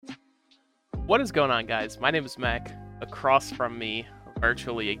What is going on, guys? My name is Mac. Across from me,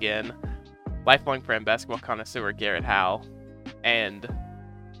 virtually again, lifelong friend, basketball connoisseur Garrett Howe, and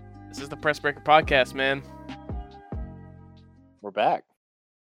this is the Press Breaker Podcast, man. We're back.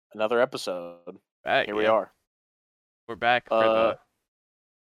 Another episode. Back, Here we yeah. are. We're back for Uh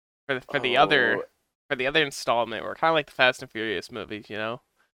the oh other installment. We're kind of like the Fast and Furious movies, you know.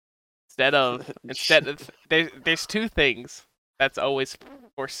 Instead of there's two things that's always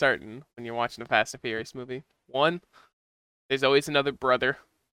for certain when you're watching a Fast and Furious movie. One, there's always another brother,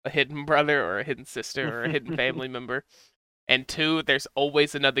 a hidden brother or a hidden sister or a hidden family member. And two, there's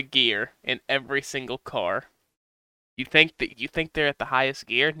always another gear in every single car. You think they're at the highest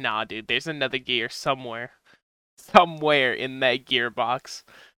gear? Nah, dude, there's another gear somewhere. Somewhere in that gearbox,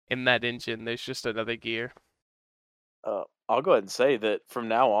 in that engine, there's just another gear. I'll go ahead and say that from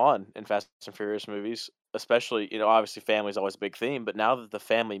now on in Fast and Furious movies, especially, obviously family's always a big theme, but now that the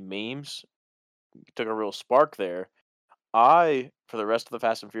family memes took a real spark there, for the rest of the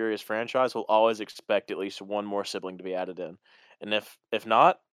Fast and Furious franchise, will always expect at least one more sibling to be added in. And if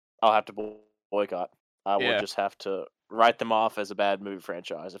not, I'll have to boycott. I will Yeah. just have to write them off as a bad movie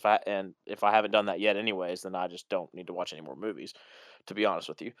franchise. If I haven't done that yet anyways, then I just don't need to watch any more movies, to be honest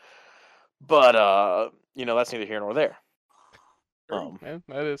with you. But that's neither here nor there. True, Um man.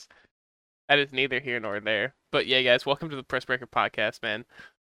 That is neither here nor there. But yeah, guys, welcome to the Press Breaker Podcast, man.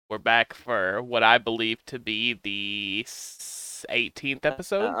 We're back for what I believe to be the 18th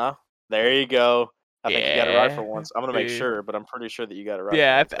episode. there you go. I think you got it right for Yeah, once. I'm gonna make dude. sure, but I'm pretty sure that you got it right for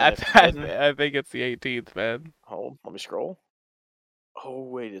Yeah, once. And if you didn't, I think it's the 18th, man. hold, let me scroll. Oh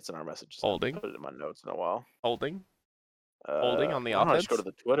wait, it's in our messages. I haven't Holding, put it in my notes in a while. holding on the Why don't I just go to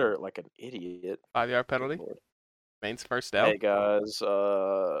offense. the Twitter like an idiot? 5-yard Good penalty. lord. Main's first down. Hey guys,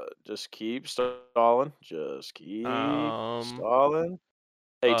 just keep stalling. Just keep Um, stalling.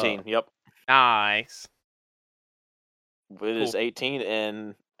 uh, 18. Yep, nice. it is Cool. 18,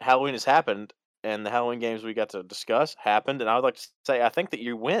 and Halloween has happened, and the Halloween games we got to discuss happened, and I would like to say I think that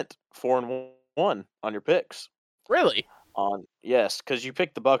you went 4-1 on your picks. Really? Yes, because you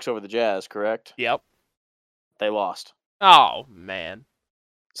picked the Bucks over the Jazz, correct? Yep. They lost. Oh, man.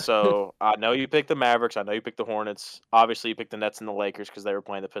 So I know you picked the Mavericks. I know you picked the Hornets. Obviously, you picked the Nets and the Lakers because they were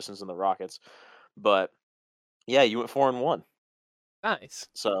playing the Pistons and the Rockets. But yeah, you went 4-1. Nice.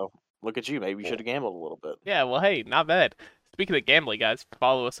 So look at you. Maybe you should Cool. have gambled a little bit. Yeah, well, hey, not bad. Speaking of gambling, guys,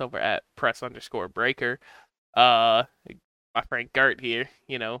 follow us over at press_breaker. Uh, my friend Gert here,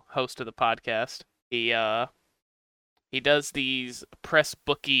 host of the podcast. He does these press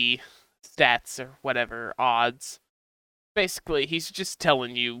bookie stats or whatever odds. Basically, he's just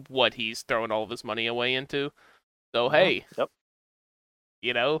telling you what he's throwing all of his money away into. So hey, Yep.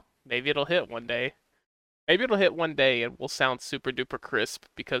 maybe it'll hit one day. Maybe it'll hit one day and we'll sound super duper crisp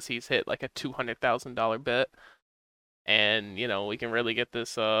because he's hit like a $200,000 bet. And, we can really get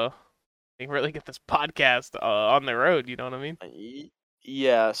this podcast on the road, you know what I mean?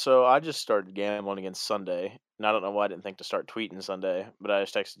 Yeah. So I just started gambling again Sunday, and I don't know why I didn't think to start tweeting Sunday, but I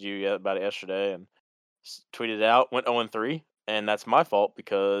just texted you about it yesterday and tweeted it out. Went 0-3, and that's my fault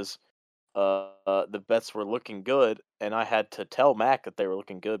because the bets were looking good, and I had to tell Mac that they were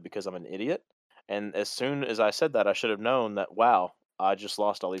looking good because I'm an idiot. And as soon as I said that, I should have known that. Wow, I just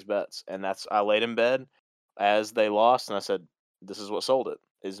lost all these bets, and I laid in bed as they lost, and I said, "This is what sold it: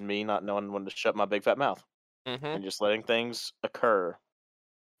 is me not knowing when to shut my big fat mouth Mm-hmm. and just letting things occur."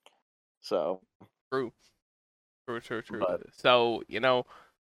 So, True. True, true, true. but So,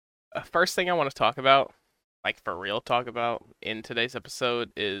 first thing I want to talk about, like for real talk about in today's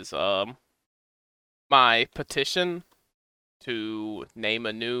episode is my petition to name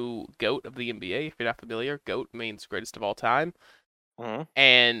a new GOAT of the NBA. If you're not familiar, GOAT means greatest of all time. mhm.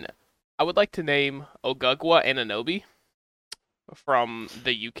 And I would like to name Ogugwa Anunoby from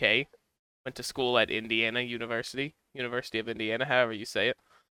the UK. Went to school at Indiana University, University of Indiana, however you say it.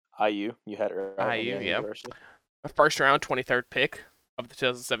 IU, you had it right, IU, Indiana yeah. University. A first round, 23rd pick of the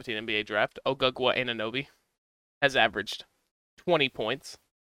 2017 NBA draft, Ogugwa Anunoby has averaged 20 points,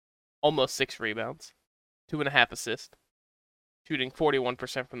 almost 6 rebounds, 2.5 assists, shooting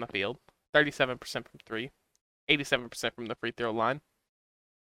 41% from the field, 37% from three, 87% from the free throw line.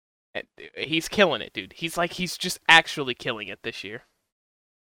 And he's killing it, dude. He's just actually killing it this year.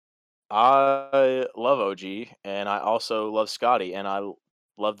 I love OG, and I also love Scotty, and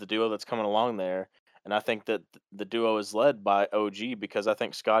love the duo that's coming along there. And I think that the duo is led by OG because I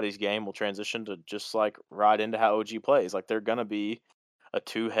think Scotty's game will transition to just like right into how OG plays. Like they're gonna be a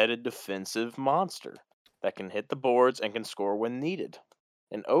two-headed defensive monster that can hit the boards and can score when needed.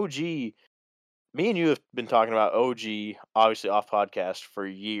 And OG, me and you have been talking about OG obviously off podcast for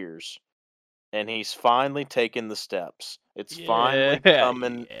years. and he's finally taken the steps. It's Yeah, finally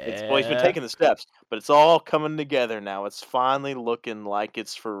coming. He's been yeah. taking the steps, but it's all coming together now. It's finally looking like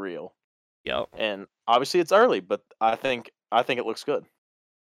it's for real. Yep. And obviously it's early, but I think it looks good.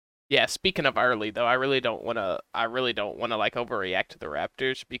 Yeah, speaking of early though, I really don't wanna like overreact to the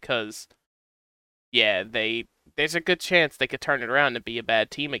Raptors because yeah, there's a good chance they could turn it around and be a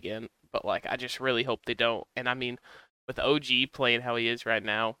bad team again, but like I just really hope they don't. And I mean, with OG playing how he is right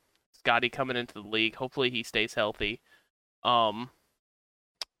now, Scotty coming into the league, hopefully he stays healthy. Um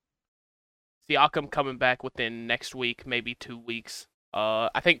Siakam coming back within next week, maybe 2 weeks.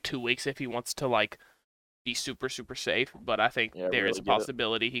 I think 2 weeks if he wants to like be super super safe, but I think Yeah, there is really a get it.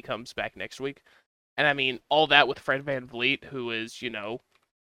 possibility he comes back next week. And I mean, all that with Fred Van Vliet, who is,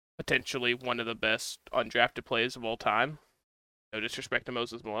 potentially one of the best undrafted players of all time. No disrespect to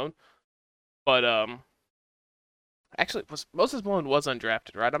Moses Malone. But actually was Moses Malone was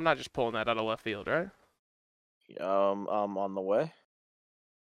undrafted, right? I'm not just pulling that out of left field, right? On the way.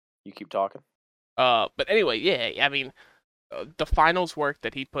 You keep talking. But anyway, yeah, I mean, the finals work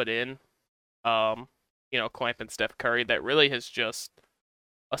that he put in, um, clamping Steph Curry, that really has just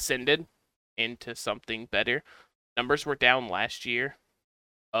ascended into something better. Numbers were down last year.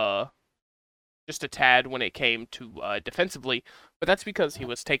 Uh, just a tad when it came to defensively, but that's because he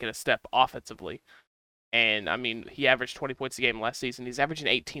was taking a step offensively. And I mean, he averaged 20 points a game last season. He's averaging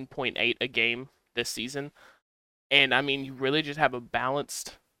 18.8 a game this season. And I mean, you really just have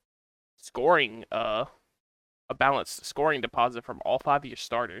scoring a balanced scoring deposit from all five of your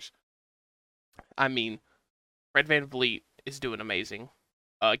starters. I mean, Fred Van Vliet is doing amazing.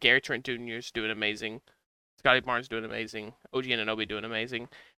 Gary Trent Jr. is doing amazing. Scotty Barnes doing amazing. OG Anunoby doing amazing.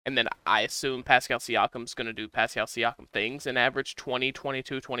 And then I assume Pascal Siakam's going to do Pascal Siakam things and average 20,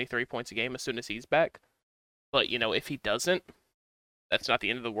 22, 23 points a game as soon as he's back. But, if he doesn't, that's not the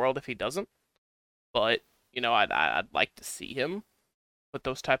end of the world if he doesn't. But, I'd like to see him put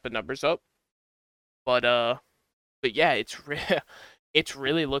those type of numbers up. But yeah, it's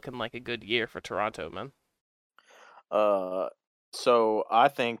really looking like a good year for Toronto, man. Uh, so I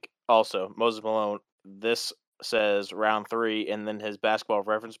think also Moses Malone. This says round three, and then his basketball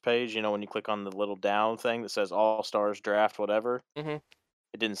reference page. When you click on the little down thing that says All Stars Draft, whatever, Mhm.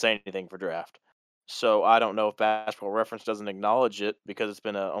 it didn't say anything for draft. So I don't know if basketball reference doesn't acknowledge it because it's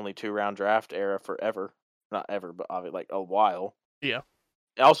been a only 2 round draft era forever. Not ever, but obviously like a while. Yeah.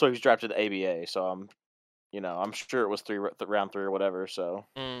 Also, he was drafted to the ABA, so I'm sure it was round three or whatever. So,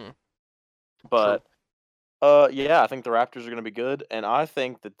 Mm, true. but yeah, I think the Raptors are going to be good, and I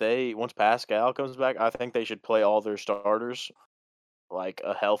think that once Pascal comes back, I think they should play all their starters like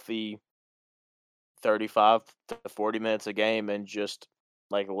a healthy 35 to 40 minutes a game, and just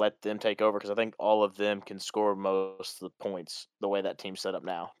like let them take over because I think all of them can score most of the points the way that team's set up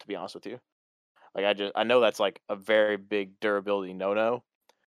now. To be honest with you, like I know that's like a very big durability no no,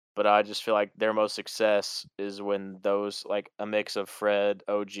 but I just feel like their most success is when those like a mix of Fred,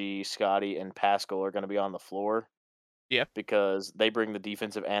 OG, Scotty, and Pascal are going to be on the floor Yeah. because they bring the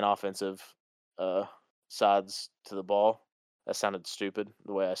defensive and offensive uh, sides to the ball. That sounded stupid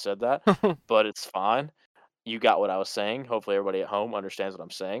the way I said that, but it's fine. You got what I was saying. Hopefully, everybody at home understands what I'm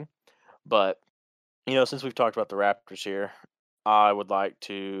saying. But, since we've talked about the Raptors here, I would like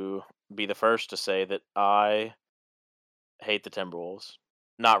to be the first to say that I hate the Timberwolves.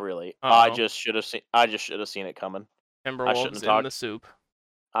 Not really. Uh-oh. I just should have seen it coming. I shouldn't Timberwolves have in talked. the soup.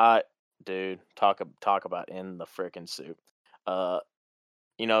 I Dude, talk about in the freaking soup. Uh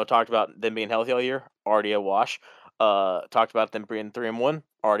talked about them being healthy all year, already a wash. Talked about them being 3-1,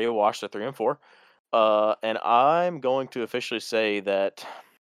 already a wash. They're 3-4. And I'm going to officially say that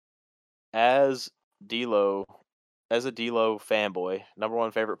as D'Lo, as a D'Lo fanboy, number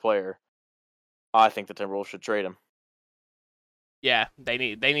one favorite player, I think the Timberwolves should trade him. Yeah, they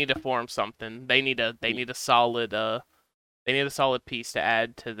need to form something. They Ye- need a solid they need a solid piece to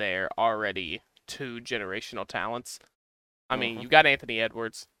add to their already two generational talents. I mean, Mhm. you got Anthony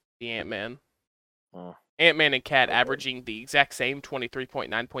Edwards, the Ant-Man. Mm, Ant-Man and Cat so good. averaging the exact same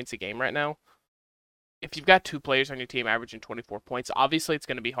 23.9 points a game right now. If you've got two players on your team averaging 24 points, obviously it's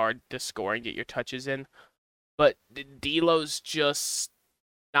going to be hard to score and get your touches in. But D'Lo's just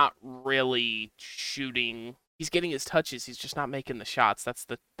not really shooting. He's getting his touches. He's just not making the shots. That's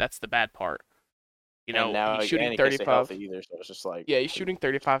the bad part. And now He's shooting and he can't stay healthy 35. either, so it's just like Yeah, he's shooting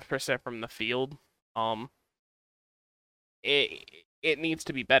 35% from the field. Um, it needs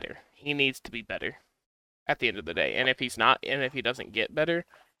to be better. He needs to be better at the end of the day. And if he's not, and if he doesn't get better,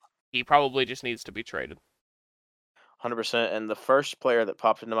 he probably just needs to be traded. 100%. And the first player that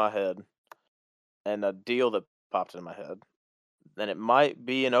popped into my head, and a deal that popped into my head, then it might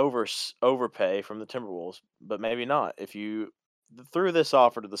be an overpay from the Timberwolves, but maybe not. If you threw this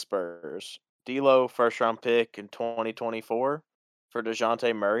offer to the Spurs, D'Lo first round pick in 2024 for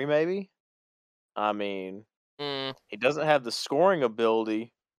Dejounte Murray, maybe. I mean, Mm, he doesn't have the scoring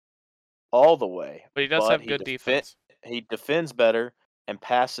ability all the way, but he does but have good defense. he defends better and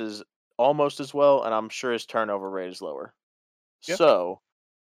passes almost as well, and I'm sure his turnover rate is lower. Yeah. So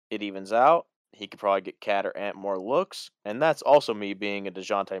it evens out. He could probably get Cat or Ant more looks, and that's also me being a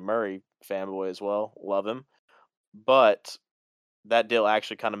Dejounte Murray fanboy as well. Love him, but that deal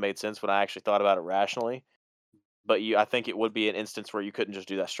actually kind of made sense when I actually thought about it rationally. But I think it would be an instance where you couldn't just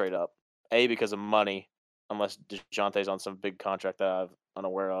do that straight up. A, because of money, unless Dejounte's on some big contract that I'm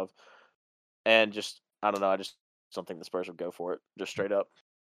unaware of, and just I don't know. I just don't think the Spurs would go for it just straight up,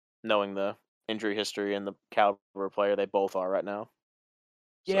 knowing the injury history and the caliber of player they both are right now.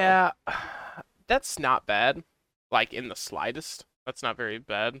 So Yeah, that's not bad. Like in the slightest. That's not very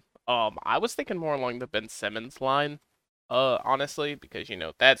bad. I was thinking more along the Ben Simmons line, honestly, because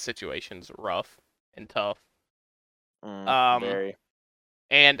that situation's rough and tough. Um, very.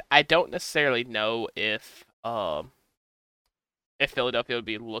 and I don't necessarily know if Philadelphia would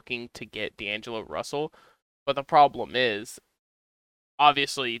be looking to get D'Angelo Russell, but the problem is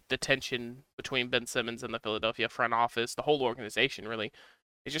obviously the tension between Ben Simmons and the Philadelphia front office, the whole organization really,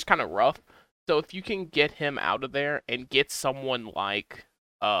 is just kind of rough. So if you can get him out of there and get someone like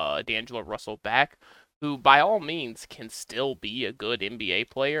D'Angelo Russell back, who by all means can still be a good NBA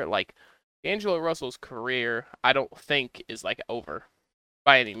player, like D'Angelo Russell's career, I don't think is like over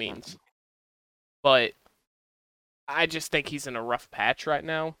by any means. But I just think he's in a rough patch right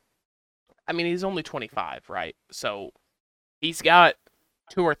now. I mean, he's only 25, right? So he's got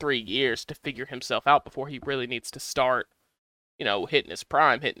 2 or 3 years to figure himself out before he really needs to start, hitting his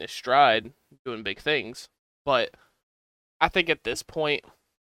prime, hitting his stride, doing big things. But I think at this point,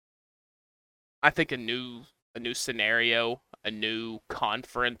 I think a new scenario, a new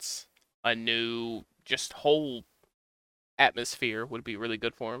conference, a new just whole atmosphere would be really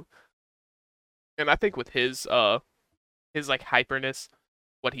good for him. And I think with his like hyperness,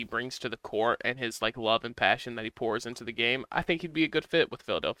 what he brings to the court and his like love and passion that he pours into the game, I think he'd be a good fit with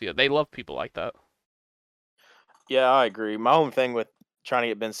Philadelphia. They love people like that. Yeah, I agree. My only thing with trying to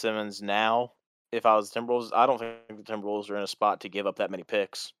get Ben Simmons now, if I was the Timberwolves, I don't think the Timberwolves are in a spot to give up that many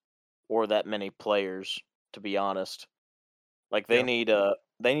picks or that many players. To be honest, like Yeah. they need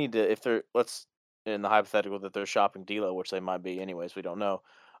to if they're let's in the hypothetical that they're shopping D'Lo, which they might be anyways, we don't know.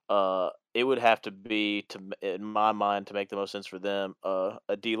 It would have to be in my mind to make the most sense for them, a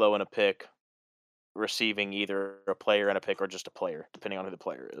D'Lo and a pick receiving either a player and a pick or just a player, depending on who the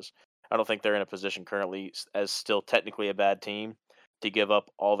player is. I don't think they're in a position currently as still technically a bad team to give up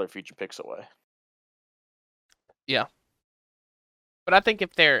all their future picks away. Yeah. But I think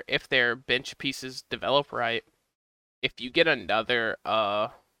if their bench pieces develop right, if you get another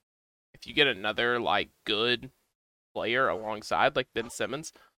like good player alongside like Ben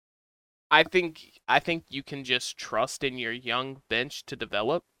Simmons, I think you can just trust in your young bench to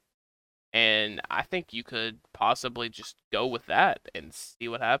develop, and I think you could possibly just go with that and see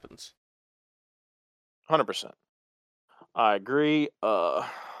what happens. 100%. I agree. What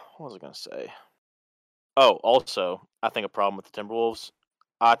was I gonna say? Oh, also, I think a problem with the Timberwolves.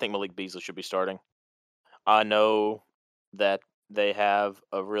 I think Malik Beasley should be starting. I know that they have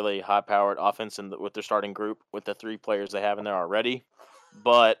a really high-powered offense with their starting group with the three players they have in there already,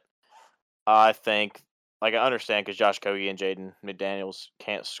 but I think, like, I understand because Josh Okogie and Jaden McDaniels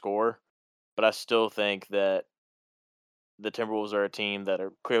can't score, but I still think that the Timberwolves are a team that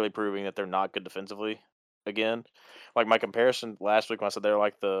are clearly proving that they're not good defensively again. Like my comparison last week when I said they're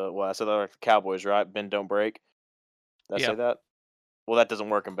like I said they're like the Cowboys, right? Bend don't break. Did I Yeah. say that? Well, that doesn't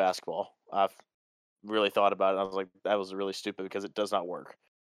work in basketball. I've really thought about it. I was like, that was really stupid because it does not work.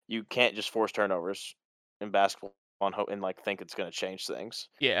 You can't just force turnovers in basketball and like think it's going to change things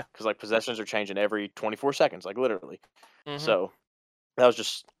Yeah. because like possessions are changing every 24 seconds, like literally. Mhm. So that was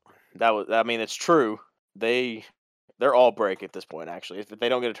just that was. I mean, it's true. They they're all break at this point. Actually, if they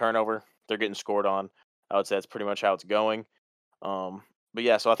don't get a turnover, they're getting scored on. I would say that's pretty much how it's going. But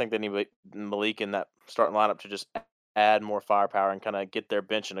yeah, so I think they need Malik in that starting lineup to just add more firepower and kind of get their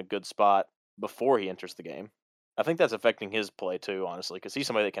bench in a good spot before he enters the game. I think that's affecting his play too, honestly, because he's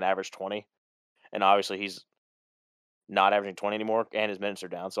somebody that can average 20, and obviously he's not averaging 20 anymore, and his minutes are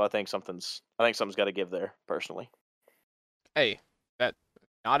down. So I think something's got to give there personally. Hey, that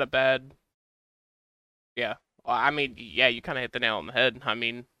not a bad. Yeah. Well, I mean, yeah, you kind of hit the nail on the head. I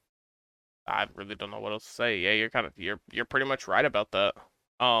mean, I really don't know what else to say. Yeah, you're pretty much right about that.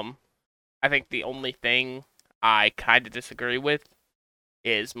 Um, I think the only thing I kind of disagree with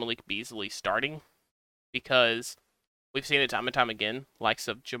is Malik Beasley starting because we've seen it time and time again, likes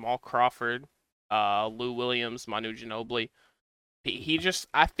of Jamal Crawford, Lou Williams, Manu Ginobili. He just,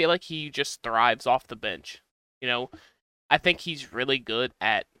 I feel like he just thrives off the bench. You know, I think he's really good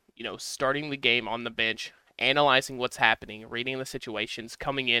at, starting the game on the bench, analyzing what's happening, reading the situations,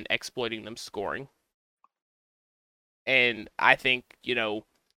 coming in, exploiting them, scoring. And I think, you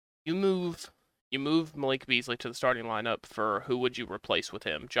move you move Malik Beasley to the starting lineup for who would you replace with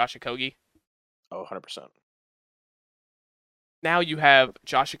him? Josh Okogie? Oh, 100%. Now you have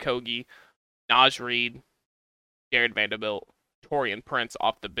Josh Okogie, Naj Reid, Jared Vanderbilt, Torian Prince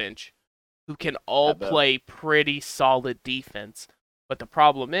off the bench, who can all Pat Bev. play pretty solid defense. But the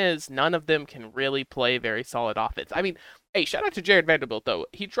problem is, none of them can really play very solid offense. I mean, hey, shout out to Jared Vanderbilt, though.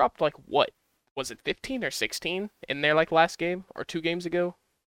 He dropped, like, what? Was it 15 or 16 in their, like, last game or 2 games ago?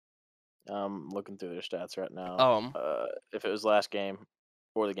 Looking through their stats right now. Um, If it was last game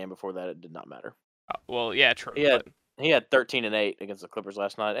or the game before that, it did not matter. well, yeah, true. He had But, he had 13 and 8 against the Clippers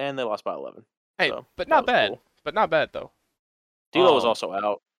last night, and they lost by 11. hey, So but that not was bad. cool. But not bad, though. D'Lo was Um, also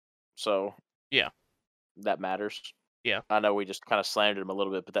out, so yeah, that matters. yeah, I know we just kind of slandered him a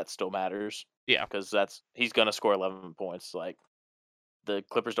little bit, but that still matters yeah. because he's gonna score 11 points. Like the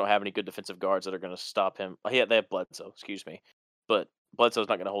Clippers don't have any good defensive guards that are gonna stop him. Yeah, they have Bledsoe, excuse me, but Bledsoe's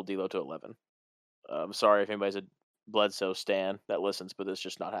not gonna hold D'Lo to 11. I'm sorry if anybody's a Bledsoe stan that listens, but it's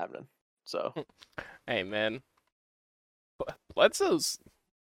just not happening. So Hey, man. Bledsoe's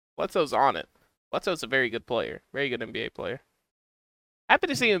Bledsoe's on it. Bledsoe's a very good player. Very good NBA player. Happy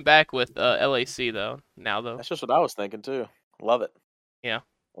to see him back with LAC though. Now though. that's just what I was thinking too. Love it. Yeah.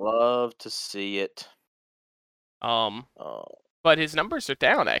 Love to see it. Um Oh, but his numbers are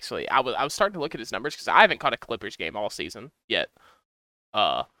down actually. I was starting to look at his numbers cuz I haven't caught a Clippers game all season yet.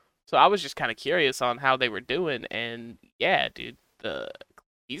 Uh so I was just kind of curious on how they were doing and yeah, dude,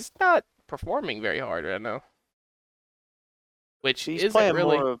 he's not performing very hard right now, which he's playing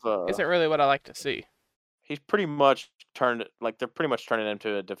more of isn't really what I like to see. he's pretty much turned like they're pretty much turning him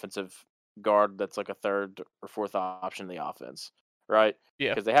to a defensive guard that's like a third or fourth option in the offense, right? Yeah.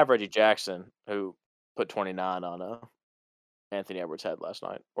 Because they have Reggie Jackson who put 29 on Anthony Edwards' head last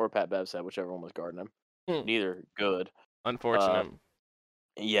night, or Pat Bev's head, whichever one was guarding him. Hmm. Neither good. Unfortunate.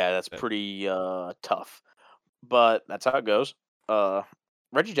 Yeah, that's pretty tough, but that's how it goes. Uh,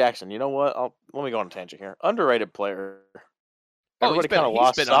 Reggie Jackson, you know what? Let me go on a tangent here. Underrated player. Oh, he's Everybody kind of he's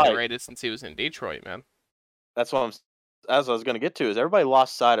lost been sight. underrated since he was in Detroit, man. That's what as I was going to get to is everybody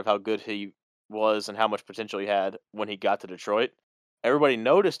lost sight of how good he was and how much potential he had when he got to Detroit. Everybody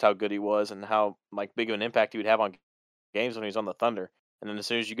noticed how good he was and how like big of an impact he would have on games when he was on the Thunder. And then as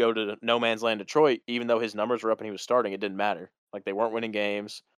soon as you go to no man's land Detroit, even though his numbers were up and he was starting, it didn't matter. Like they weren't winning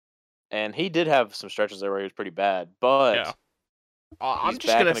games. And he did have some stretches there where he was pretty bad, Yeah. but I'm he's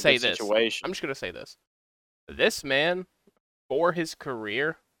just back gonna in a say good this. situation. I'm just gonna say this. This man, for his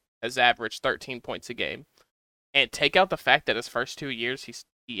career, has averaged 13 points a game. And take out the fact that his first 2 years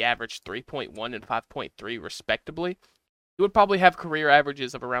he averaged 3.1 and 5.3 respectively. He would probably have career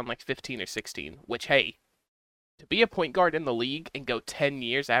averages of around like 15 or 16. Which, hey, to be a point guard in the league and go 10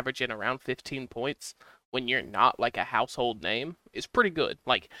 years averaging around 15 points when you're not like a household name is pretty good.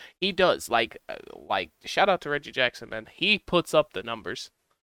 Like he does. Like shout out to Reggie Jackson, man. He puts up the numbers.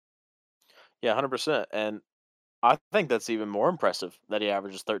 Yeah, 100%. And I think that's even more impressive that he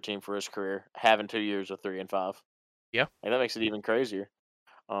averages 13 for his career, having 2 years of 3 and 5. Yeah. Like that makes it even crazier.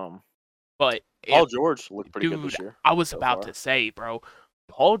 Um, But Paul it, George looked pretty good dude, this year I was so about to far. say, bro,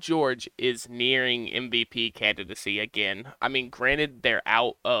 Paul George is nearing MVP candidacy again. I mean, granted, they're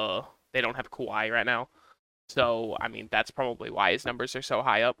out. They don't have Kawhi right now, so I mean that's probably why his numbers are so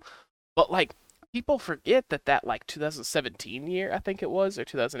high up. But like, people forget that like 2017 year, I think it was, or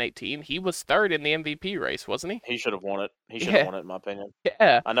 2018, he was third in the MVP race, wasn't he? He should have won it. He should have Yeah, won it, in my opinion.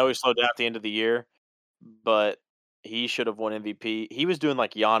 yeah, I know he slowed down at the end of the year, but he should have won MVP. He was doing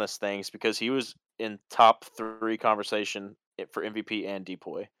like Giannis things because he was in top 3 conversation for MVP and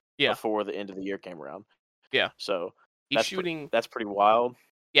Depoy yeah, before the end of the year came around. yeah. So He's shooting. that's pretty wild.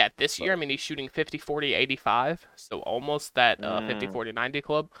 Yeah, this year, I But mean, he's shooting 50, 40, 85, so almost that 50, mm, 40, 90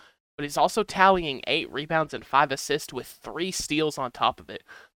 club. But he's also tallying 8 rebounds and 5 assists with 3 steals on top of it.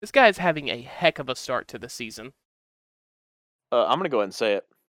 This guy is having a heck of a start to the season. I'm gonna go ahead and say it.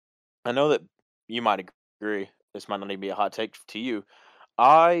 I know that you might agree. This might not even be a hot take to you.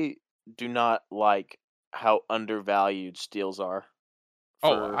 I do not like how undervalued steals are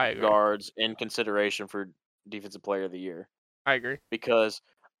Oh, for I agree. guards in consideration for defensive player of the year I agree. because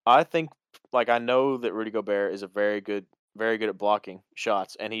I think like I know that Rudy Gobert is a very good at blocking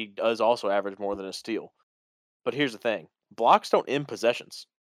shots and he does also average more than a steal. But here's the thing: blocks don't end possessions.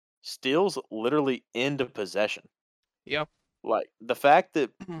 Steals literally end a possession. Yep. Like the fact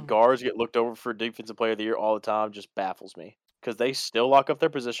that guards get looked over for defensive player of the year all the time just baffles me because they still lock up their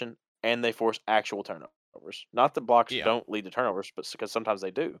position and they force actual turnovers. Not that blocks Yeah. don't lead to turnovers, but because sometimes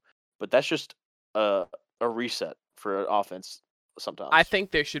they do. But that's just a a reset for an offense I sometimes.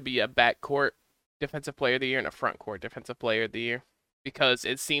 think there should be a backcourt defensive player of the year and a front court defensive player of the year because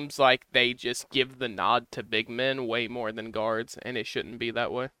it seems like they just give the nod to big men way more than guards, and it shouldn't be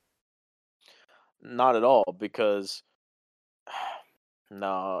that way. Not at all because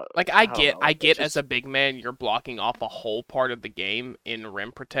no, Like I don't know. I It's get as a just big man, you're blocking off a whole part of the game in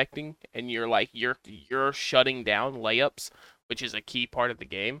rim protecting, and you're shutting down layups, which is a key part of the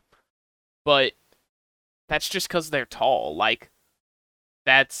game. But that's just because they're tall. Like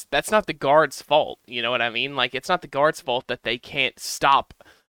that's not the guard's fault. You know what I mean? Like it's not the guard's fault that they can't stop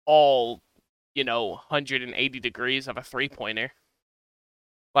all 180 degrees of a 3-pointer.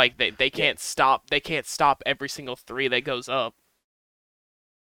 Like yeah, they can't stop every single three that goes up.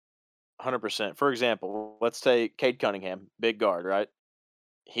 100%. For example, let's take Cade Cunningham, big guard, right?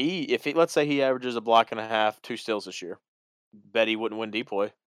 If he let's say he averages a block and a half, 2 steals this year. Bet he wouldn't win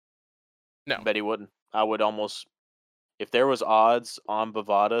Depoy. No. Bet he wouldn't. I would almost if there was odds on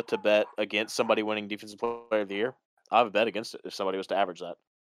Bovada to bet against somebody winning defensive player of the year, I would bet against it if somebody was to average that.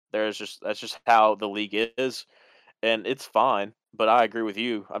 There's just That's just how the league is, and it's fine. But I agree with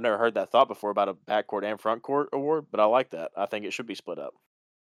you. I've never heard that thought before about a backcourt and front court award, but I like that. I think it should be split up.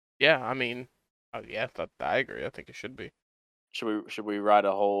 Yeah, I mean, oh yeah, I agree. I think it should be. Should we write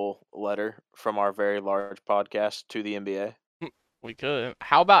a whole letter from our very large podcast to the NBA? We could.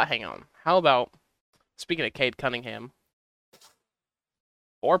 How about hang on? How about speaking of Cade Cunningham,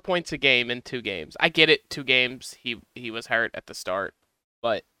 4 points a game in 2 games. I get it, 2 games. He was hurt at the start,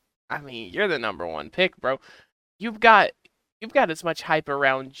 but I mean, you're the number one pick, bro. You've got you've got as much hype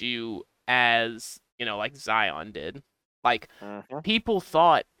around you as like Zion did. Like Hmm. people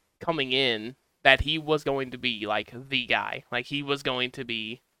thought coming in that he was going to be like the guy. Like he was going to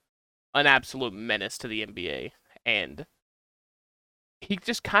be an absolute menace to the NBA, and he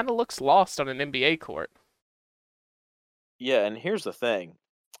just kind of looks lost on an NBA court. Yeah, and here's the thing.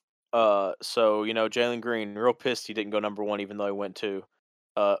 So Jalen Green, real pissed he didn't go number one, even though he went two.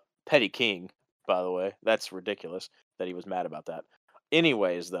 Uh, Petty King, by the way, that's ridiculous that he was mad about that.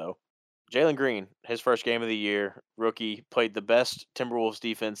 Anyways, though, Jalen Green, his first game of the year, rookie, played the best Timberwolves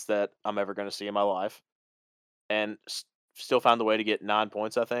defense that I'm ever going to see in my life, and still found a way to get 9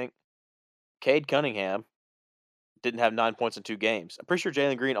 points. I think Cade Cunningham didn't have 9 points in 2 games. I'm pretty sure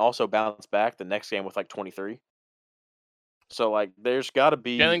Jalen Green also bounced back the next game with like 23. So like, there's got to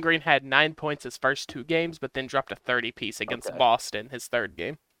Jalen be Green had 9 points his first 2 games, but then dropped a 30 piece against okay. Boston his third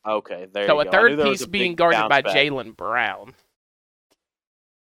game. Okay, there So you a go. I knew third there was piece a being big guarded bounce by back. Jalen Brown.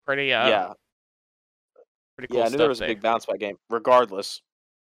 Pretty Yeah, pretty yeah, cool I knew there stuff was a there. big bounce back game. Regardless,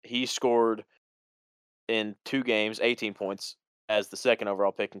 he scored in 2 games, 18 points as the second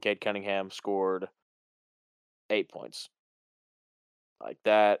overall pick, and Cade Cunningham scored 8 points. Like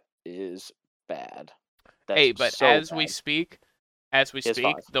that is bad. That's Hey, but so bad. as we He has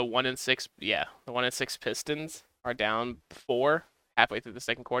speak, 5. the 1-6 Pistons are down 4 halfway through the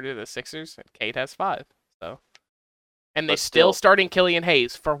second quarter to the Sixers, and Kate has 5. So, and they But still still, starting Killian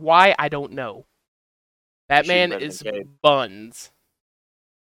Hayes. For why, I don't know. That he's shooting man better than is Cade. buns.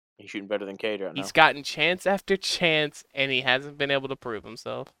 He's shooting better than Cade right He's now. gotten chance after chance, and he hasn't been able to prove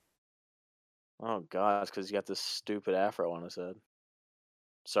himself. Oh god, it's because he's got this stupid afro on his head.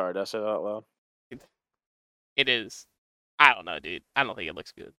 Sorry, did I say that out loud? It, it is. I don't know, dude. I don't think it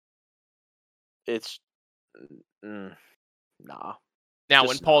looks good. It's mm, nah, Now,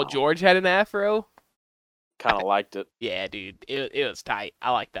 when just Paul nah. George had an afro, Kind of liked it. yeah, dude, it was tight.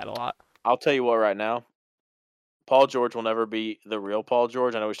 I like that a lot. I'll tell you what, right now, Paul George will never be the real Paul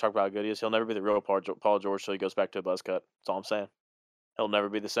George. I know he's talking about how good he is. He'll never be the real Paul George till he goes back to a buzz cut. That's all I'm saying. He'll never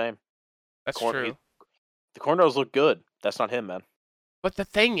be the same. That's Corn, he, true. the cornrows look good. That's not him, man. But the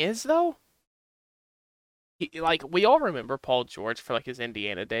thing is, though, like we all remember Paul George for like his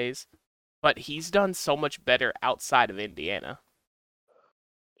Indiana days, but he's done so much better outside of Indiana.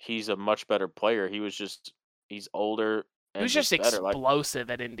 He's a much better player. He's older He and was just just better. Like, explosive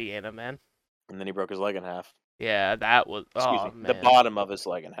at Indiana, man. and then he broke his leg in half. Yeah, that was Excuse oh me, the man, bottom of his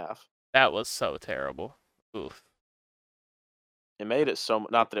leg in half. that was so terrible. Oof. It made it so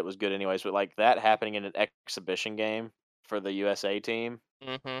not that it was good anyways, but like that happening in an exhibition game for the USA team.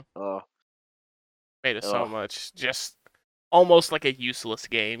 Mhm. Ugh, Made it so ugh. much just almost like a useless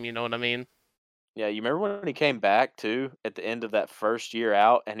game. You know what I mean? Yeah, you remember when he came back too at the end of that first year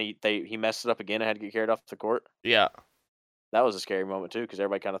out, and he messed it up again and had to get carried off the court. Yeah. That was a scary moment too, because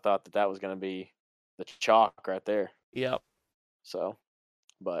everybody kind of thought that that was going to be the chalk right there. Yep. So,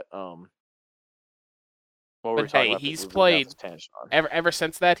 but what were But we talking hey, about? he's We got played this tangent on. ever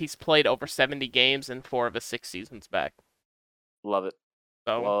since that. He's played over 70 games in 4 of his 6 seasons back. Love it,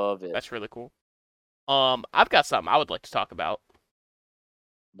 So love it. that's really cool. I've got something I would like to talk about.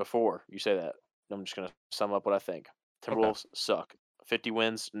 Before you say that, I'm just gonna sum up what I think. Okay. Timberwolves suck. 50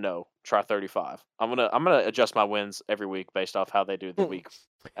 wins, no. Try 35. I'm gonna adjust my wins every week based off how they do the week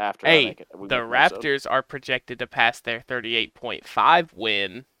after I Hey, make it. We the make an episode. Raptors are projected to pass their 38.5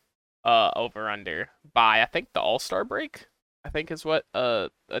 win over under by I think the All-Star break. I think is what a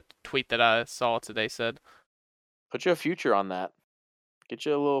tweet that I saw today said. Put you a future on that. Get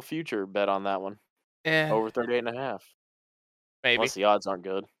you a little future bet on that one. Eh, Over 38.5. maybe. Unless the odds aren't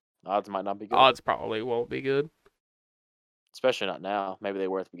good. The odds might not be good. Odds probably won't be good. Especially not now. Maybe they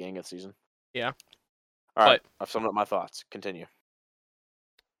were at the beginning of the season. Yeah. All right. But I've summed up my thoughts. Continue.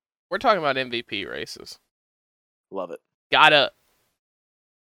 we're talking about MVP races. Love it. Gotta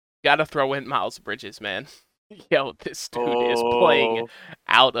throw in Miles Bridges, man. Yo, this dude is playing Oh,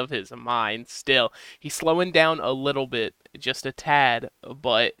 out of his mind still. He's slowing down a little bit, just a tad,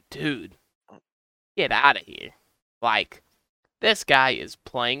 but dude, get out of here. Like, this guy is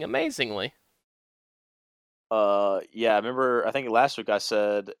playing amazingly. yeah. I remember. I think last week I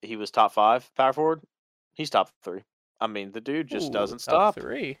said he was top 5 power forward. He's top 3. I mean, the dude just Ooh, doesn't top stop.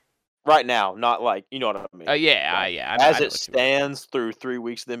 3. Right now, not like you know what I mean. Yeah, Like yeah, as I know it what you mean. stands through 3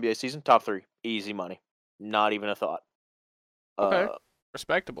 weeks of the NBA season, top 3, easy money, not even a thought. Okay,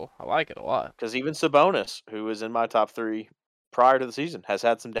 respectable. I like it a lot. Because even Sabonis, who was in my top 3 prior to the season, has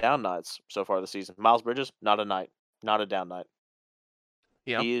had some down nights so far this season. Miles Bridges, not a night, not a down night.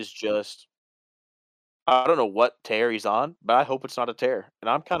 Yeah, He is just I don't know what tear he's on, but I hope it's not a tear, and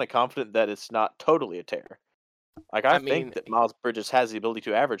I'm kind of confident that it's not totally a tear. Like I I think mean, that Miles Bridges has the ability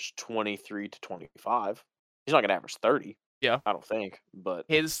to average 23 to 25. He's not going to average 30. yeah. I don't think, but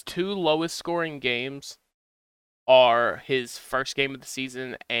His 2 lowest scoring games are his first game of the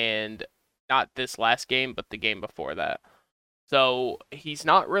season and not this last game, but the game before that. So he's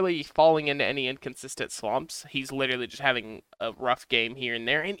not really falling into any inconsistent slumps. He's literally just having a rough game here and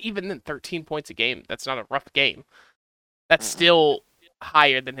there. And even then, 13 points a game, that's not a rough game. That's mm-mm. still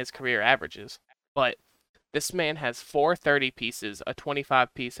higher than his career averages. But this man has 4 30 pieces, a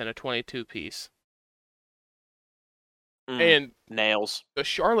 25 piece, and a 22 piece. And Nails. the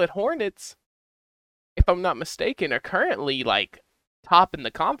Charlotte Hornets, if I'm not mistaken, are currently like top in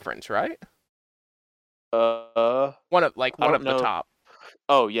the conference, right? One of I one don't of the know. top.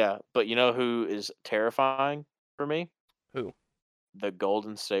 Oh yeah, but you know who is terrifying for me? Who? The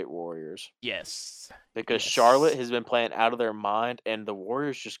Golden State Warriors. Yes. Because Charlotte Yes. has been playing out of their mind, and the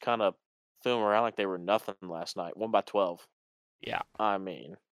Warriors just kind of threw 'em around like they were nothing last night. Won by 12. Yeah. I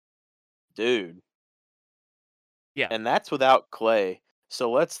mean, dude. Yeah. And that's without Clay.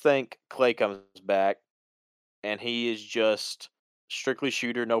 So let's think Clay comes back and he is just strictly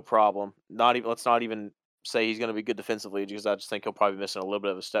shooter, no problem. Not even let's not even say he's going to be good defensively because I just think he'll probably be missing a little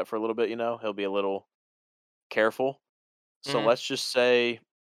bit of a step for a little bit. He'll be a little careful. So Mhm. let's just say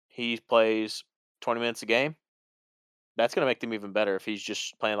he plays 20 minutes a game. That's going to make them even better if he's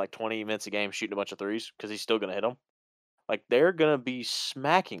just playing like 20 minutes a game, shooting a bunch of threes because he's still going to hit them. Like they're going to be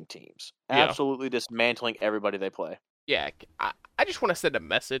smacking teams, Yeah. absolutely dismantling everybody they play. Yeah. I just want to send a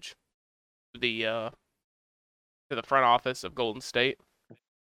message to the front office of Golden State.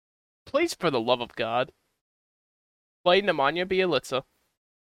 Please, for the love of God, play Nemanja Bjelica,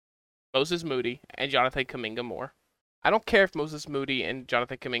 Moses Moody, and Jonathan Kuminga more. I don't care if Moses Moody and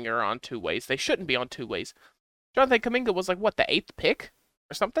Jonathan Kuminga are on 2 ways. They shouldn't be on 2 ways. Jonathan Kuminga was like what, the 8th pick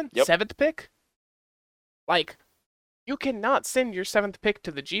or something? Yep. 7th pick? Like, you cannot send your 7th pick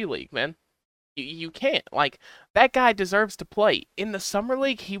to the G League, man. You can't. Like, that guy deserves to play. In the Summer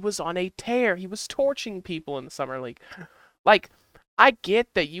League, he was on a tear. He was torching people in the Summer League. Like, I get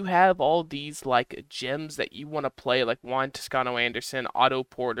that you have all these, like, gems that you want to play, like Juan Toscano Anderson, Otto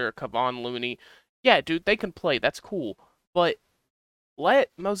Porter, Kevon Looney. Yeah, dude, they can play. That's cool. But let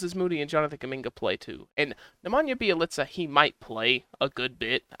Moses Moody and Jonathan Kuminga play too. And Nemanja Bjelica, he might play a good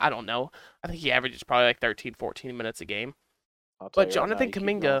bit. I don't know. I think he averages probably like 13, 14 minutes a game. I'll tell But you right now, Jonathan you keep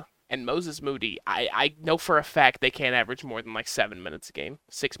going. Kuminga and Moses Moody, I know for a fact they can't average more than like 7 minutes a game,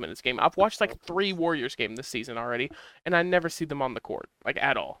 6 minutes a game. I've watched like 3 Warriors game this season already, and I never see them on the court, like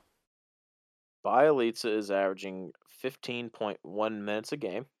at all. Bielitsa is averaging 15.1 minutes a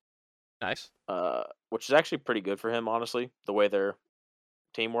game, Nice. which is actually pretty good for him, honestly. The way they're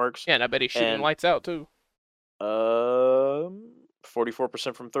team works. Yeah, and I bet he's shooting And lights out too.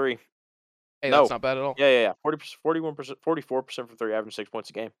 44% from three. Hey, that's No. not bad at all. Yeah. 40%, 41%, 44% from three, averaging 6 points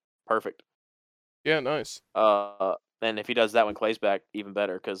a game. Perfect. Yeah, nice. And if he does that when Clay's back, even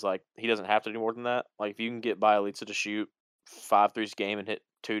better, because like he doesn't have to do more than that. Like if you can get Bielitsa to shoot 5 threes a game and hit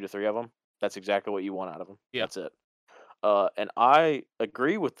 2 to 3 of them, that's exactly what you want out of him. Yeah. That's it. And I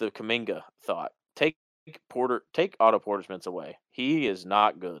agree with the Kaminga thought. Take Otto Porter's minutes away. He is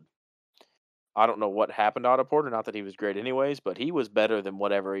not good. I don't know what happened to Otto Porter. Not that he was great anyways, but he was better than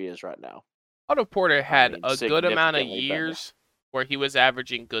whatever he is right now. Otto Porter I had mean, a good amount of significantly better. years where he was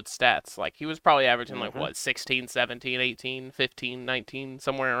averaging good stats. Like he was probably averaging like hmm what, 16, 17, 18, 15, 19,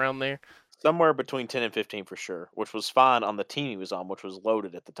 somewhere around there. Somewhere between 10 and 15 for sure, which was fine on the team he was on, which was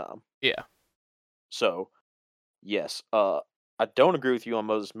loaded at the time. Yeah. So, yes, I don't agree with you on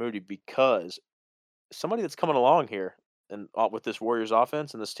Moses Moody because somebody that's coming along here and with this Warriors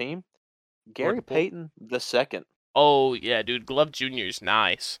offense and this team, Gary Jordan Poole. Payton the second. Oh, yeah, dude, Glove Jr. is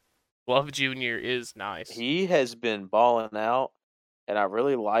nice. Glove Jr. is nice. He has been balling out, and I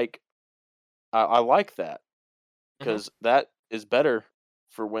really I like that hmm because that is better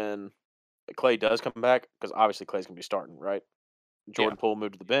for when Clay does come back. Because obviously Clay's gonna be starting, right? Yeah. Jordan Poole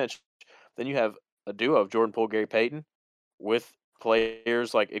moved to the bench. Then you have a duo of Jordan Poole, Gary Payton, with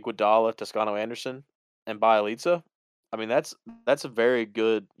players like Iguodala, Toscano Anderson, and Bielitsa. I mean, that's a very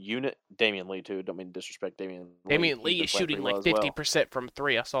good unit. Damian Lee too. Don't mean to disrespect Damian Lee. Damian He's Lee been is playing shooting pretty well like as well. 50% from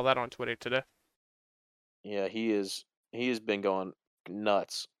three. I saw that on Twitter today. Yeah, he is. He has been going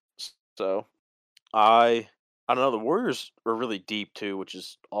nuts. So I I don't know. The Warriors are really deep too, which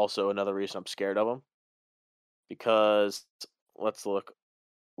is also another reason I'm scared of them. Because let's look.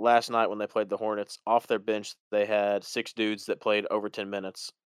 Last night when they played the Hornets, off their bench they had 6 dudes that played over 10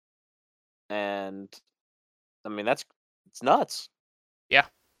 minutes, and I mean it's nuts. Yeah,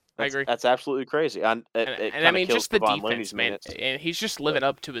 I That's agree. that's absolutely crazy. And it And I kind of mean, kills just the Kevon defense, Looney's man. minutes. And he's just But living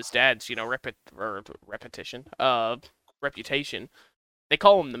up to his dad's, reputation. They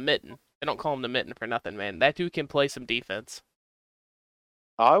call him the Mitten. They don't call him the Mitten for nothing, man. That dude can play some defense.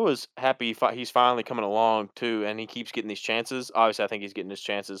 I was happy he's finally coming along too, and he keeps getting these chances. Obviously, I think he's getting his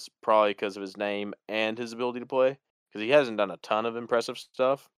chances probably because of his name and his ability to play. Because he hasn't done a ton of impressive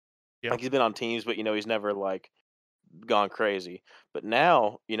stuff. Yeah. Like he's been on teams, but he's never like gone crazy. But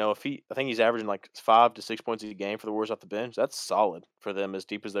now, if I think he's averaging like 5 to 6 points a game for the Warriors off the bench. That's solid for them, as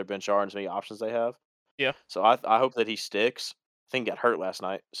deep as their bench are and as many options they have. Yeah. So I hope that he sticks. I think he got hurt last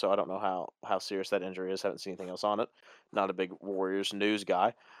night, so I don't know how serious that injury is. Haven't seen anything else on it. Not a big Warriors news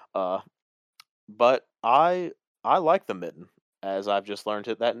guy. Uh, but I like the mitten, as I've just learned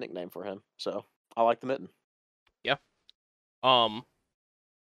that nickname for him. So I like the mitten. Yeah. Um,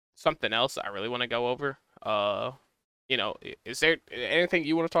 Something else I really want to go over. Is there anything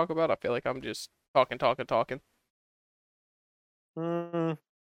you want to talk about? I feel like I'm just talking. Mm,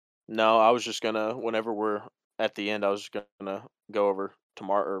 no, I was just gonna whenever we're at the end, I was just gonna go over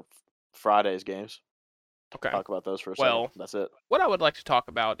tomorrow or Friday's games. Okay. Talk about those for a second. Well, That's it. what I would like to talk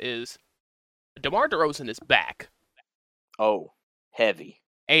about is DeMar DeRozan is back, Oh, heavy.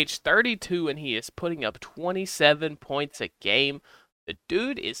 age 32, and he is putting up 27 points a game. The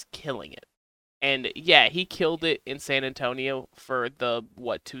dude is killing it. And yeah, he killed it in San Antonio for the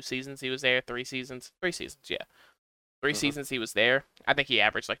 2 seasons he was there, 3 seasons, 3 seasons, yeah, 3 hmm seasons he was there. I think he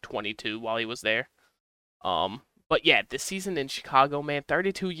averaged like 22 while he was there. But yeah, this season in Chicago, man,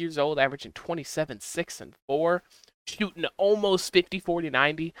 32 years old, averaging 27, 6, and 4, shooting almost 50, 40,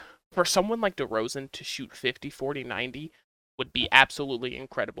 90. For someone like DeRozan to shoot 50, 40, 90 would be absolutely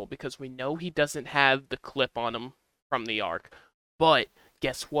incredible because we know he doesn't have the clip on him from the arc. But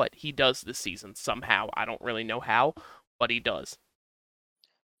guess what? He does this season somehow. I don't really know how, but he does.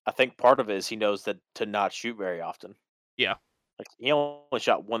 I think part of it is he knows that to not shoot very often. Yeah. Like he only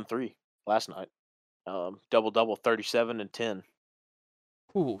shot 1 3 last night. Double double, 37 and 10.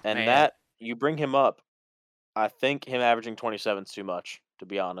 Ooh, And man. that you bring him up, I think him averaging 27 is too much, to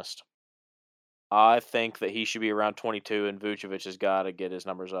be honest. I think that he should be around 22, and Vucevic has got to get his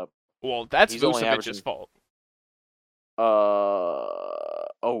numbers up. Well, that's He's only Vucevic's averaging fault. oh,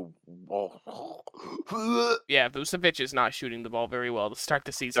 Yeah, Vucevic is not shooting the ball very well to start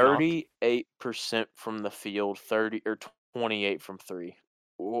the season off. 38% from the field, 30 or 28 from 3.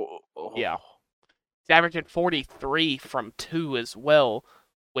 Yeah. He's averaging 43 from 2 as well,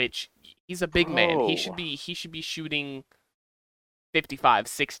 which he's a big man. He should Bro. be shooting 55,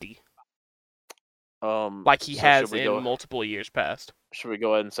 60 like he So has in multiple years past. should we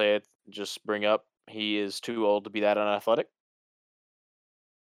go ahead and say it? Just bring up he is too old to be that unathletic?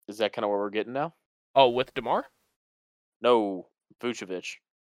 Is that kind of where we're getting now? Oh, with DeMar? No, Vucevic.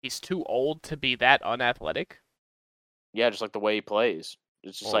 He's too old to be that unathletic. Yeah, just like the way he plays.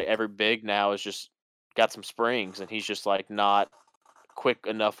 It's just like Well, every big now is just got some springs, and he's just like not quick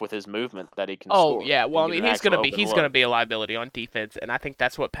enough with his movement that he can oh score yeah, well and I get mean an actual open he's gonna look. be a liability on defense, and I think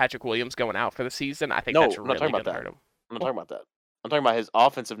that's what Patrick Williams going out for the season. I think No, that's I'm not talking really about gonna that. hurt him. I'm not Well, talking about that. I'm talking about his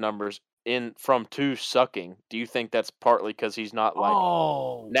offensive numbers in from two sucking. Do you think that's partly because he's not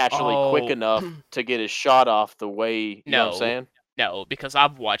like naturally quick oh, enough to get his shot off the way you know what I'm no, saying? no, because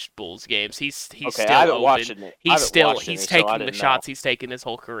I've watched Bulls games. He's Okay, I still haven't watched open. any. I haven't watched He's any, so I taking the didn't know. shots he's taken his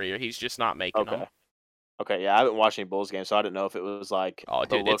whole career. He's just not making them. Okay. Okay, yeah, I haven't watched any Bulls games, so I didn't know if it was like Oh,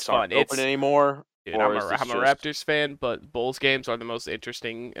 the dude, it's looks aren't fun. open anymore, Dude, or is this I'm a just Raptors fan, but Bulls games are the most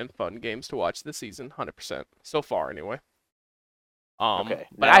interesting and fun games to watch this season, 100% so far anyway. okay?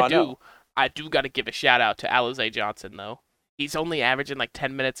 But Now I know. I do got to give a shout out to Alize Johnson though. He's only averaging like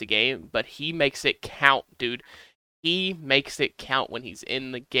 10 minutes a game, but he makes it count, dude. He makes it count when he's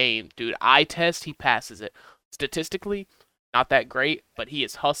in the game, dude. Eye test, he passes it. Statistically, not that great, but he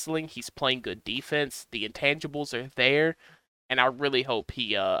is hustling. He's playing good defense. The intangibles are there, and I really hope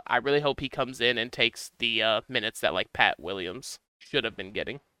he comes in and takes the minutes that like Pat Williams should have been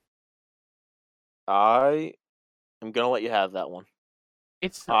getting. I am gonna let you have that one.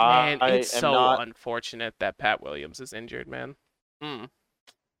 It's I am so not. unfortunate that Pat Williams is injured, man. Mm,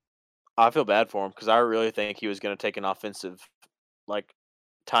 I feel bad for him because I really think he was gonna take an offensive, like,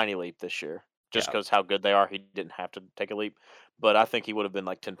 tiny leap this year. Just yeah, because how good they are, he didn't have to take a leap. But I think he would have been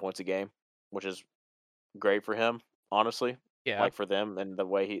like 10 points a game, which is great for him, honestly. yeah, Like for them and the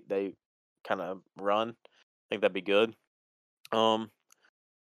way they kind of run, I think that'd be good. Um,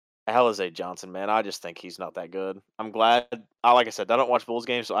 Alize Johnson, man, I just think he's not that good. I'm glad. I like I said, I don't watch Bulls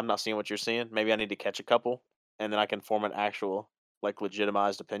games, so I'm not seeing what you're seeing. Maybe I need to catch a couple, and then I can form an actual, like,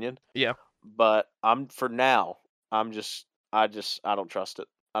 legitimized opinion. yeah. But I'm for now. I'm just. I don't trust it.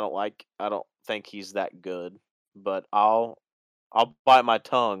 I don't think he's that good. But I'll bite my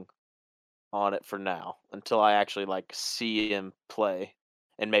tongue on it for now until I actually like see him play,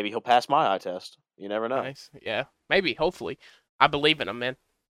 and maybe he'll pass my eye test. You never know. Nice. Yeah, maybe. Hopefully, I believe in him, man.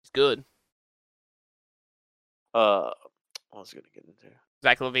 He's good. Uh, what was I gonna get into?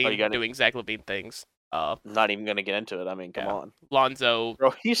 Zach Oh, you Levine got it. doing Zach Levine things. I'm not even gonna get into it. I mean, come Yeah. on, Lonzo,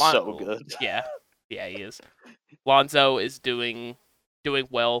 bro. He's so Lon- good. yeah, yeah, he is. Lonzo is doing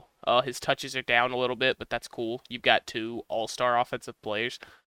well. His touches are down a little bit, but that's cool. You've got two all-star offensive players.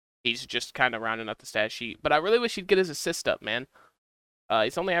 He's just kind of rounding up the stat sheet. But I really wish he'd get his assist up, man.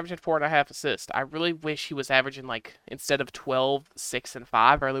 He's only averaging 4.5 assists. I really wish he was averaging like instead of 12, 6, and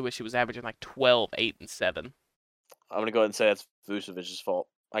 5. I really wish he was averaging like 12, 8, and 7. I'm gonna go ahead and say that's Vucevic's fault.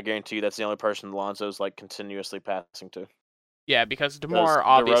 I guarantee you that's the only person Lonzo's like continuously passing to. Yeah, because Because Demar DeRozan,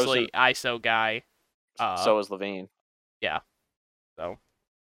 obviously ISO guy. Uh, so is Levine, yeah. So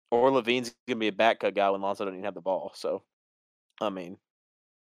or Levine's gonna be a back cut guy when Lonzo doesn't even have the ball. So I mean,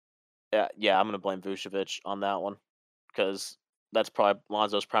 yeah, yeah, I'm gonna blame Vucevic on that one because that's probably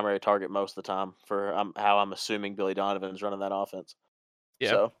Lonzo's primary target most of the time for how I'm assuming Billy Donovan's running that offense. yeah,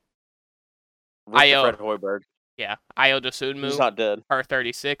 So rip to Io Fred Hoiberg. yeah Io He's Dosunmu not dead. per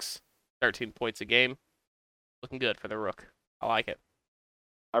 36, 13 points a game, looking good for the Rook. I like it.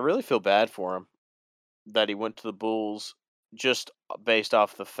 I really feel bad for him that he went to the Bulls just based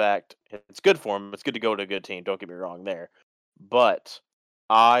off the fact it's good for him. It's good to go to a good team. Don't get me wrong there, but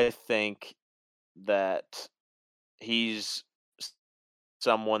I think that he's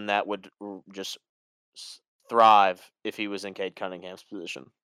someone that would just thrive if he was in Cade Cunningham's position.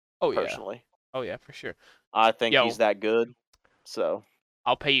 Oh yeah, Personally, oh yeah, for sure. I think he's Yo, that good. So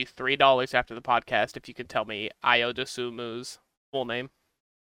I'll pay you $3 after the podcast if you can tell me Io Dosumu's full name.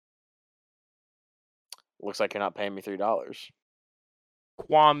 looks like you're not paying me $3.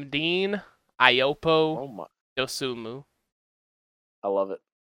 Kwamdeen Iopo Oh my, Dosumu. I love it.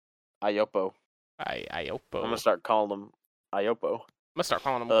 Iopo. Iopo. I'm gonna start calling him Iopo. I'm gonna start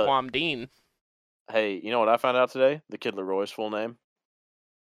calling him Uh, Kwamdeen. hey, you know what I found out today? The Kid Leroy's full name.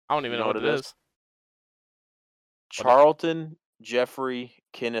 I don't You even know know what what it it is? is. Charlton Jeffrey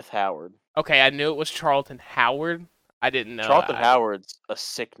Kenneth Howard. Okay, I knew it was Charlton Howard. I didn't know. Charlton Howard's a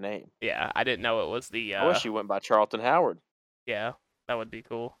sick name. Yeah, I didn't know it was the. I wish he went by Charlton Howard. Yeah, that would be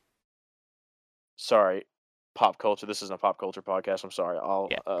cool. Sorry, pop culture. This isn't a pop culture podcast. I'm sorry.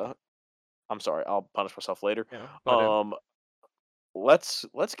 Yeah, I'm sorry. I'll punish myself later. yeah. Whatever. Um, let's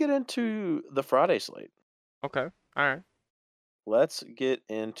get into the Friday slate. Okay. All right. Let's get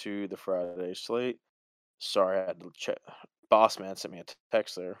into the Friday slate. Sorry, I had to check. Boss man sent me a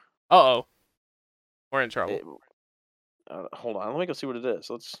text there. Uh oh, we're in trouble. Hold on, let me go see what it is.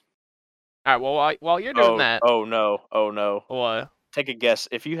 Let's. All right. Well, while you're doing that, Oh no! what? Take a guess.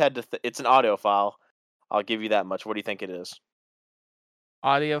 If you had to, it's an audio file. I'll give you that much. What do you think it is?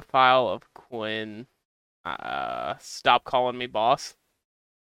 Audio file of Quinn. Stop calling me boss.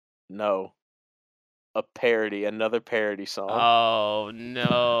 No, a parody, another parody song. Oh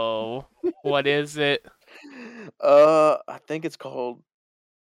no. What is it? I think it's called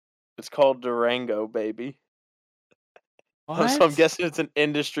Durango Baby. So I'm What? guessing it's an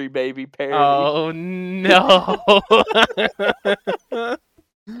Industry Baby parody. Oh no.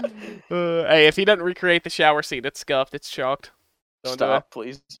 Hey, if he doesn't recreate the shower scene, it's scuffed. It's chalked. Don't do it. Stop,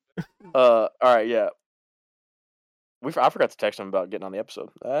 please. All right, yeah. I forgot to text him about getting on the episode.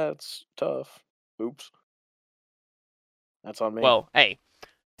 That's tough. Oops, that's on me. Well, hey,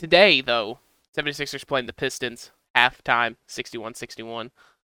 today though, 76ers playing the Pistons. Halftime, 61-61.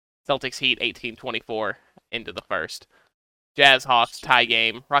 Celtics Heat 18-24 into the first. Jazz Hawks tie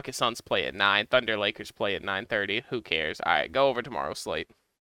game. Rocket Suns play at 9. Thunder Lakers play at 9:30. Who cares? All right, go over tomorrow's slate.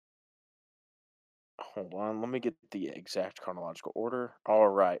 Hold on, let me get the exact chronological order. All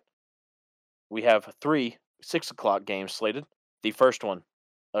right, we have 3 6 o'clock games slated. The first one,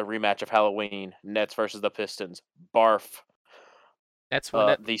 a rematch of Halloween, Nets versus the Pistons. Barf. That's when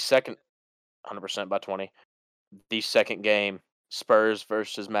it. The second, 100% by 20. The second game, Spurs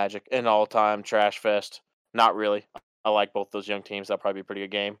versus Magic, an all-time trash fest. Not really. I like both those young teams. That'll probably be a pretty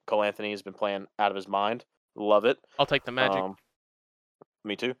good game. Cole Anthony has been playing out of his mind. Love it. I'll take the Magic.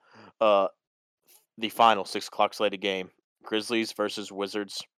 Me too. Uh, the final 6 o'clock slated game, Grizzlies versus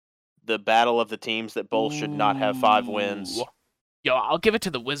Wizards. The battle of the teams that both should not have 5 wins. Ooh. Yo, I'll give it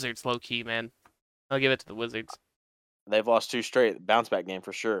to the Wizards, low key, man. I'll give it to the Wizards. They've lost 2 straight. Bounce back game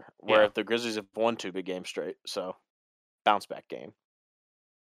for sure. Where Yeah. if the Grizzlies have won 2 big games straight, so bounce back game.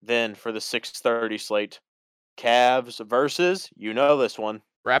 Then for the 6:30 slate, Cavs versus, you know this one.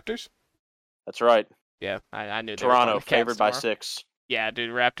 Raptors? That's right. Yeah, I knew they Toronto were playing the Cavs favored by tomorrow. 6. Yeah,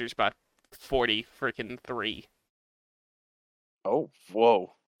 dude, Raptors by 40 freaking 3. Oh,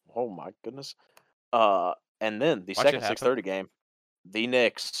 whoa. Oh my goodness. And then the Watch it second happen. 6:30 game, the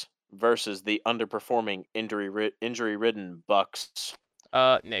Knicks versus the underperforming injury-ridden Bucks.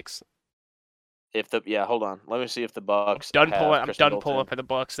 Knicks. Hold on. Let me see if the Bucks I'm have Chris done Middleton. pulling for the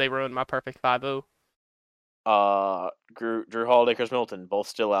Bucks. They ruined my perfect 5-0. Drew Holiday, Chris Middleton, both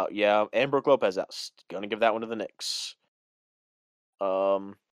still out. Yeah, and Brook Lopez out. Gonna give that one to the Knicks.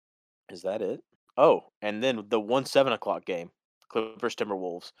 Is that it? Oh, and then the 7 o'clock game, Clippers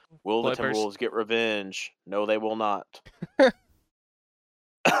Timberwolves. Will the Clippers. Timberwolves get revenge? No, they will not.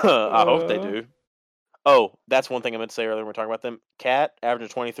 I hope they do. Oh, that's one thing I meant to say earlier when we were talking about them. Cat averaging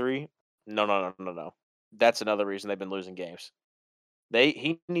 23. No. That's another reason they've been losing games.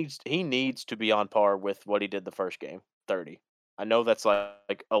 He needs to be on par with what he did the first game, 30. I know that's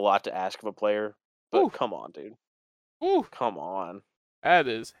like a lot to ask of a player, but Ooh. come on, dude. Ooh, Come on. that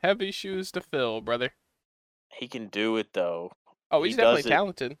is heavy shoes to fill, brother. He can do it though. Oh, he's He definitely does it.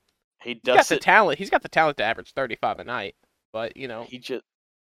 talented. He He's got does the it. talent. He's got the talent to average 35 a night. But, you know, He just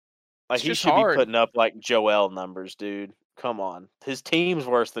it's he just should hard. be putting up like Joel numbers, dude. Come on. His team's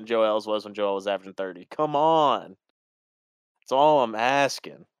worse than Joel's was when Joel was averaging 30. Come on. That's all I'm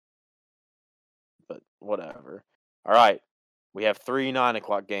asking. But whatever. All right. We have 3 9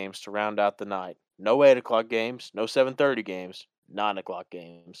 o'clock games to round out the night. No 8 o'clock games, no 7:30 games, 9 o'clock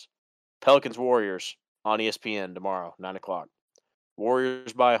games. Pelicans Warriors on ESPN tomorrow, 9 o'clock.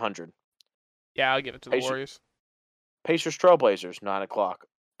 Warriors by 100. Yeah, I'll give it to the Warriors. Pacers Trailblazers, 9 o'clock.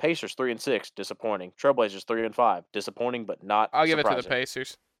 Pacers 3-6, disappointing. Trailblazers 3-5, disappointing but not I'll give it to the surprising.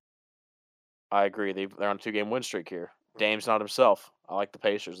 Pacers. I agree. They're on a 2-game win streak here. Dame's not himself. I like the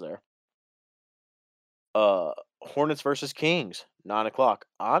Pacers there. Hornets versus Kings, 9 o'clock.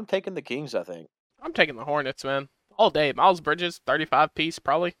 I'm taking the Kings, I think. I'm taking the Hornets, man. All day. Miles Bridges, 35 piece,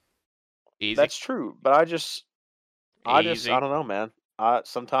 probably. Easy. That's true, but I don't Easy. know, man.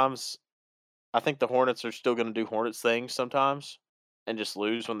 Sometimes I think the Hornets are still going to do Hornets things sometimes and just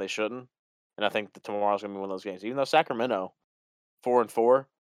lose when they shouldn't. And I think that tomorrow's going to be one of those games. Even though Sacramento 4-4,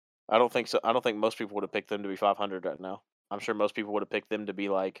 I don't think so. I don't think most people would have picked them to be 500 right now. I'm sure most people would have picked them to be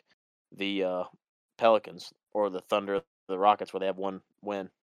like the Pelicans or the Thunder, the Rockets, where they have one win.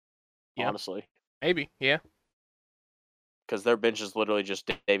 Yeah. Honestly, Maybe, yeah. because their bench is literally just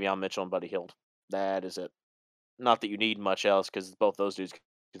Davion Mitchell and Buddy Hield. That is it. Not that you need much else, because both those dudes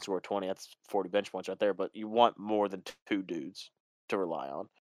can score 20. That's 40 bench points right there. But you want more than 2 dudes to rely on.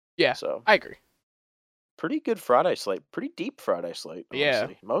 Yeah, So I agree. pretty good Friday slate. Pretty deep Friday slate. Yeah.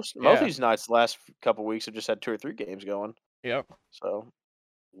 Honestly, most Yeah. of these nights, the last couple weeks, have just had 2 or 3 games going. Yep. So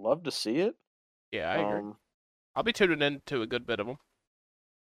love to see it. Yeah, I agree. I'll be tuning in to a good bit of them.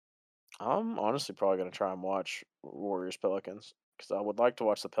 I'm honestly probably gonna try and watch Warriors Pelicans because I would like to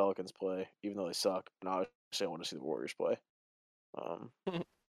watch the Pelicans play, even though they suck. And obviously, I want to see the Warriors play. Um,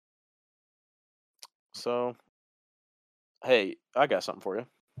 so, hey, I got something for you.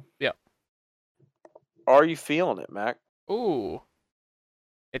 Yeah. Are you feeling it, Mac? Ooh.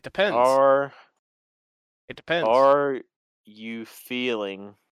 It depends. Are It depends. Are you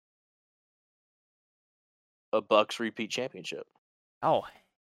feeling a Bucks repeat championship? Oh,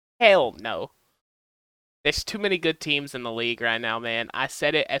 hell no. There's too many good teams in the league right now, man. I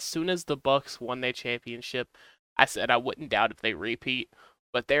said it as soon as the Bucks won their championship. I said I wouldn't doubt if they repeat,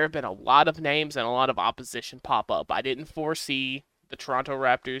 but there have been a lot of names and a lot of opposition pop up. I didn't foresee the Toronto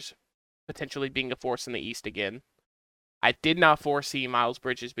Raptors potentially being a force in the East again. I did not foresee Miles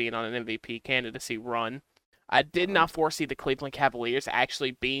Bridges being on an MVP candidacy run. I did not foresee the Cleveland Cavaliers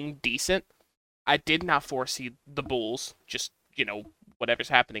actually being decent. I did not foresee the Bulls, just, whatever's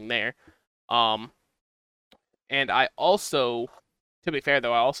happening there. And I also, to be fair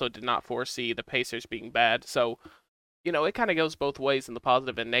though, I also did not foresee the Pacers being bad. So, it kind of goes both ways in the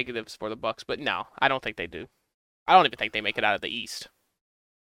positive and negatives for the Bucks. But no, I don't think they do. I don't even think they make it out of the East.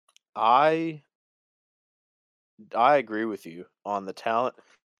 I agree with you on the talent,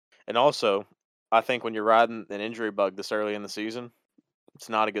 and also I think when you're riding an injury bug this early in the season, it's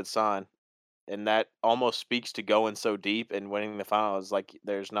not a good sign, and that almost speaks to going so deep and winning the finals. Like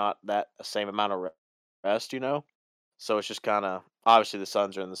there's not that same amount of rest, So it's just kind of obviously the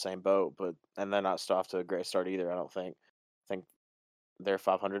Suns are in the same boat, but and they're not off to a great start either. I don't think. I think they're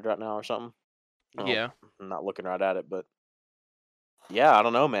 500 right now or something. Yeah. I'm not looking right at it, but yeah, I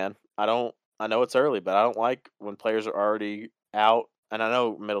don't know, man. I don't. I know it's early, but I don't like when players are already out. And I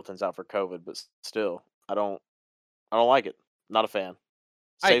know Middleton's out for COVID, but still, I don't. I don't like it. Not a fan.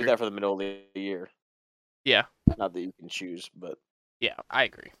 I Save agree. that for the middle of the year. Yeah. Not that you can choose, but Yeah, I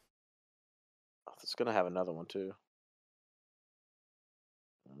agree. it's gonna have another one too.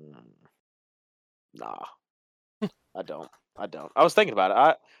 Mm, nah, I don't. I don't. I was thinking about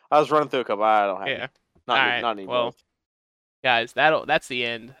it. I was running through a couple. I don't have Yeah. any. All right. Not any Well, both. guys, that's the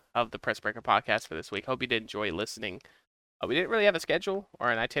end of the Press Breaker podcast for this week. Hope you did enjoy listening. We didn't really have a schedule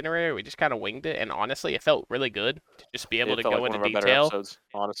or an itinerary. We just kind of winged it, and honestly, it felt really good to just be able It to felt go like one into of our better detail. episodes,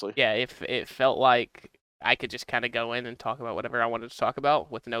 honestly. Yeah, if it felt like I could just kind of go in and talk about whatever I wanted to talk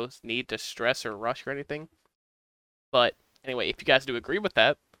about with no need to stress or rush or anything. But anyway, if you guys do agree with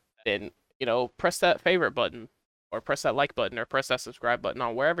that, then press that favorite button, or press that like button, or press that subscribe button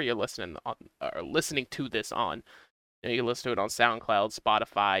on wherever you're listening on or listening to this on. You can listen to it on SoundCloud,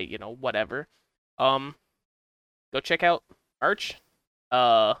 Spotify, whatever. Go check out merch.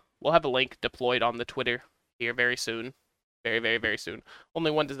 We'll have a link deployed on the Twitter here very soon. Very, very, very soon.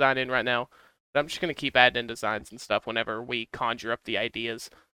 Only one design in right now. But I'm just gonna keep adding in designs and stuff whenever we conjure up the ideas.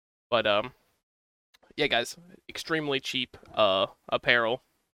 But yeah guys, extremely cheap apparel.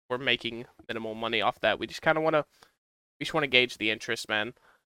 We're making minimal money off that. We just wanna gauge the interest, man.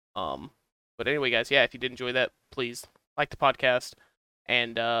 But anyway guys, yeah, if you did enjoy that, please like the podcast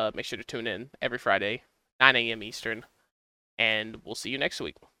and make sure to tune in every Friday, 9 a.m. Eastern. And we'll see you next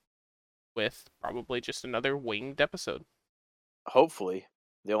week with probably just another winged episode. Hopefully,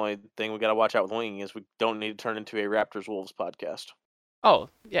 the only thing we got to watch out with winging is we don't need to turn into a Raptors Wolves podcast. Oh,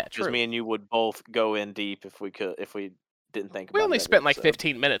 yeah, Because true. me and you would both go in deep if we didn't think about it. We only spent like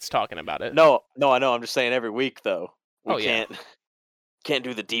 15 minutes talking about it. No, I know. I'm just saying every week though. We yeah. can't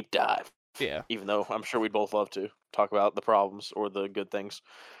do the deep dive. Yeah. Even though I'm sure we'd both love to talk about the problems or the good things.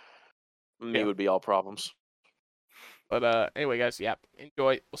 Me would be all problems. But anyway guys, yeah,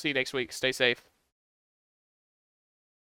 enjoy. We'll see you next week. Stay safe.